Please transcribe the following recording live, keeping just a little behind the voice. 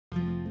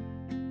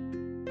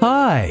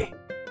Hi,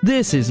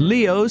 this is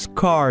Leo's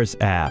Cars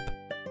app.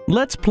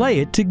 Let's play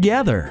it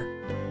together.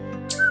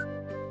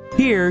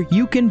 Here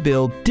you can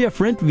build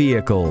different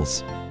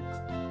vehicles.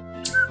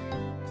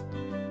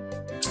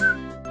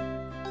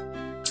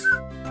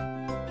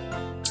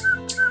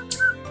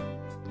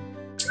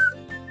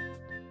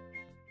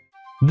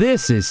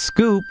 This is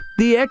Scoop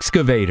the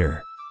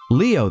excavator,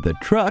 Leo the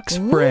truck's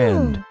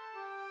friend.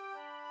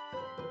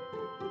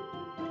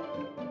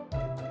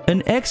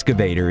 An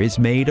excavator is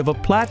made of a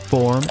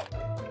platform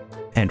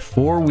and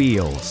 4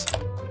 wheels.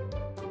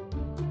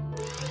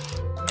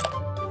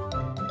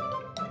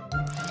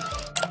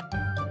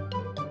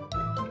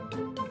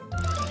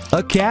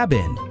 A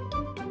cabin,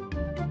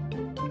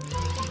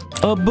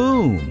 a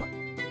boom,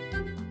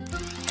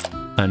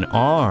 an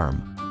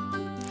arm,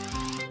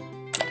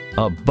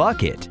 a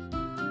bucket,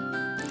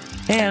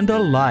 and a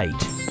light.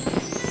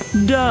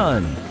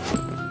 Done!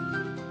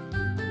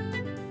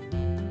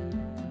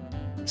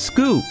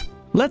 Scoop,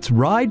 let's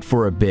ride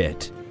for a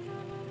bit.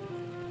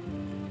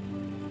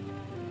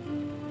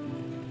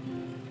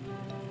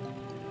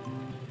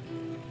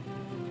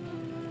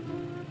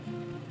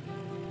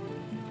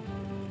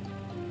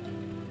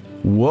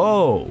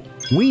 Whoa!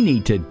 We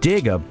need to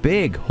dig a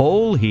big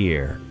hole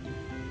here.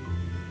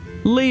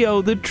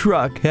 Leo the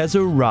truck has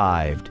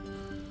arrived.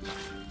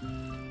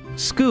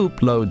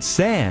 Scoop loads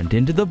sand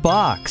into the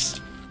box.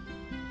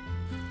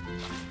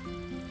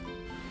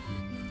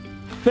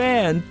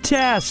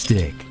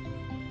 Fantastic!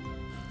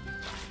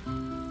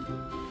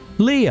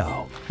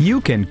 Leo,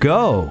 you can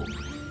go.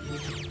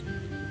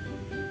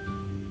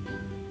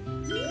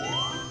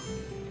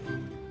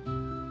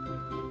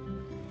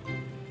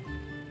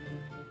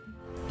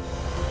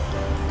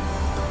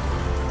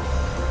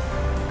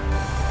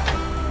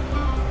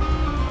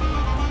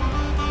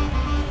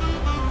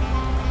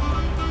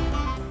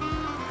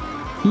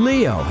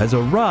 Leo has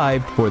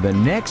arrived for the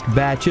next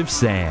batch of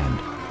sand.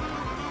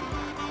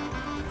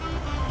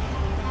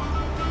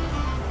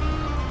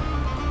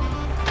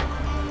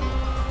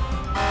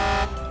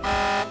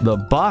 The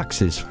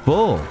box is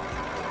full.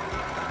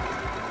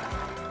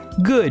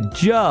 Good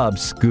job,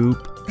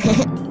 Scoop.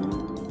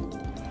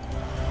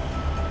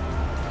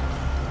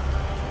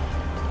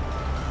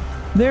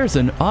 There's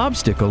an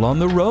obstacle on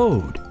the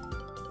road.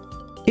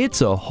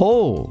 It's a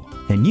hole,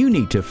 and you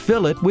need to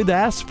fill it with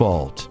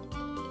asphalt.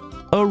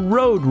 A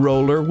road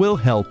roller will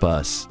help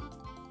us.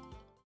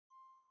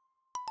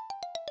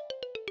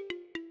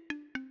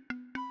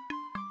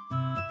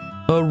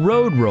 A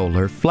road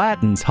roller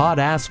flattens hot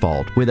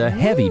asphalt with a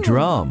heavy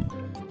drum.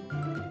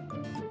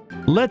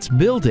 Let's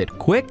build it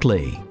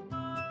quickly.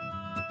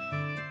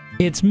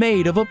 It's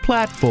made of a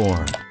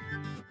platform,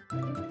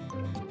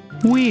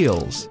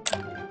 wheels,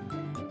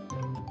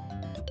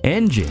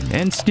 engine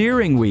and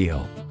steering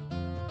wheel,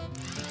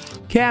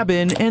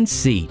 cabin and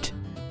seat,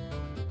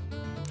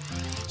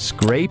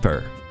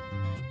 scraper,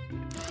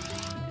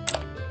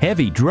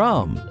 heavy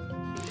drum,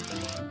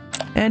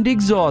 and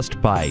exhaust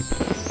pipe.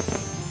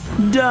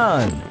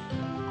 Done!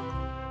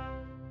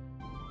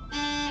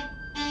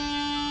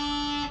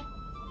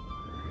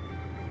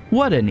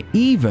 What an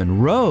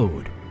even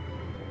road!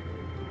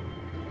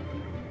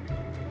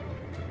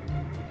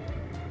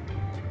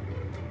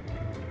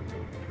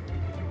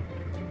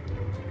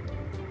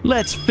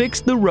 Let's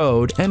fix the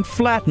road and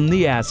flatten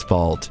the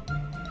asphalt.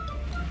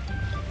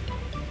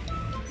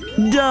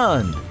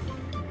 Done!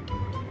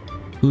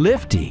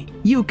 Lifty,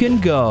 you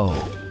can go.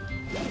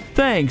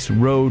 Thanks,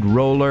 road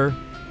roller.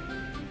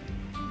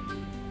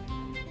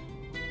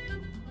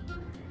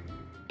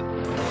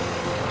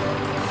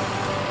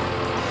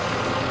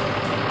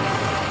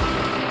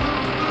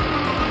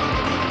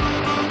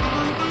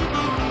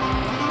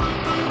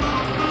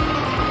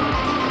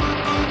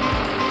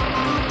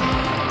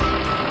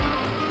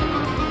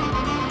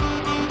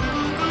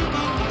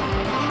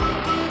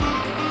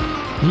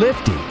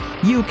 Lifty,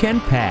 you can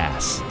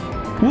pass.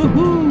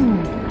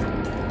 Woohoo!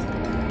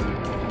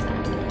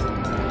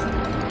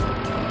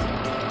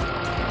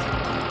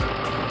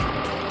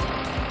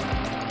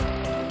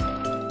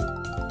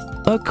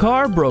 A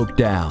car broke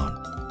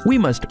down. We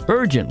must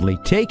urgently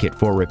take it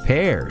for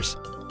repairs.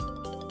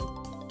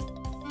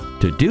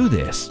 To do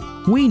this,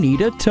 we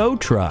need a tow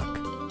truck.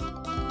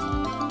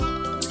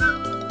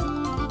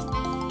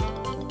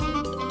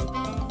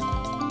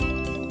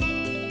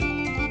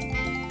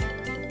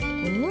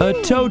 A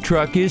tow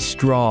truck is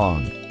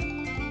strong.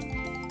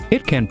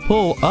 It can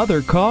pull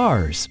other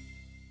cars.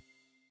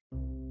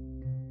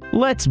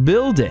 Let's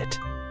build it.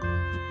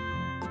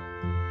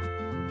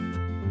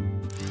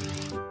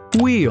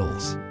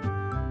 Wheels,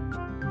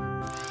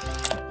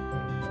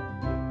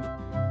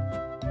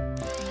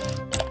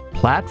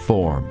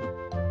 platform,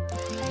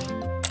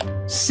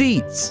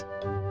 seats,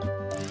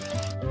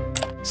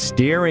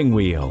 steering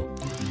wheel,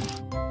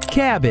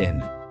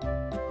 cabin,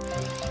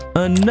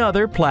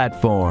 another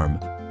platform,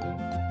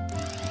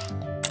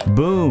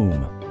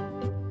 boom,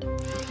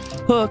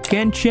 hook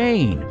and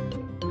chain,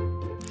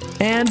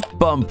 and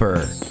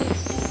bumper.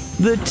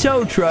 The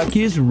tow truck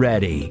is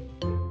ready.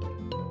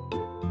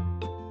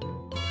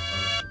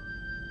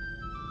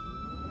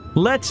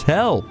 Let's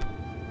help.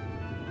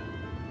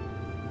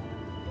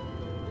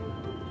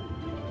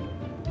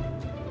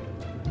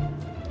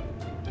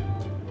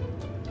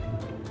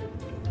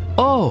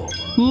 Oh,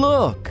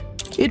 look!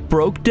 It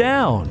broke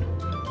down.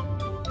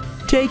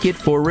 Take it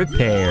for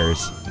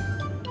repairs.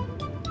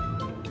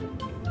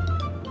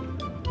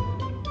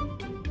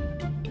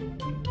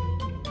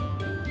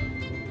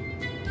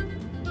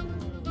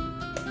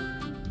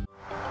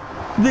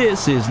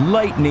 This is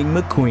Lightning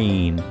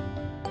McQueen.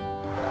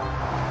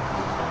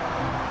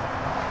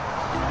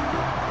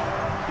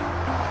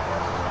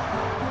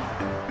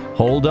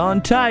 Hold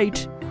on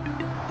tight.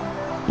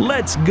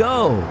 Let's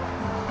go!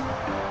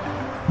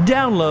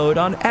 Download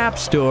on App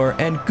Store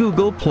and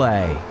Google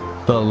Play.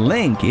 The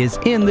link is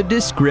in the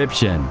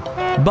description.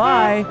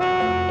 Bye!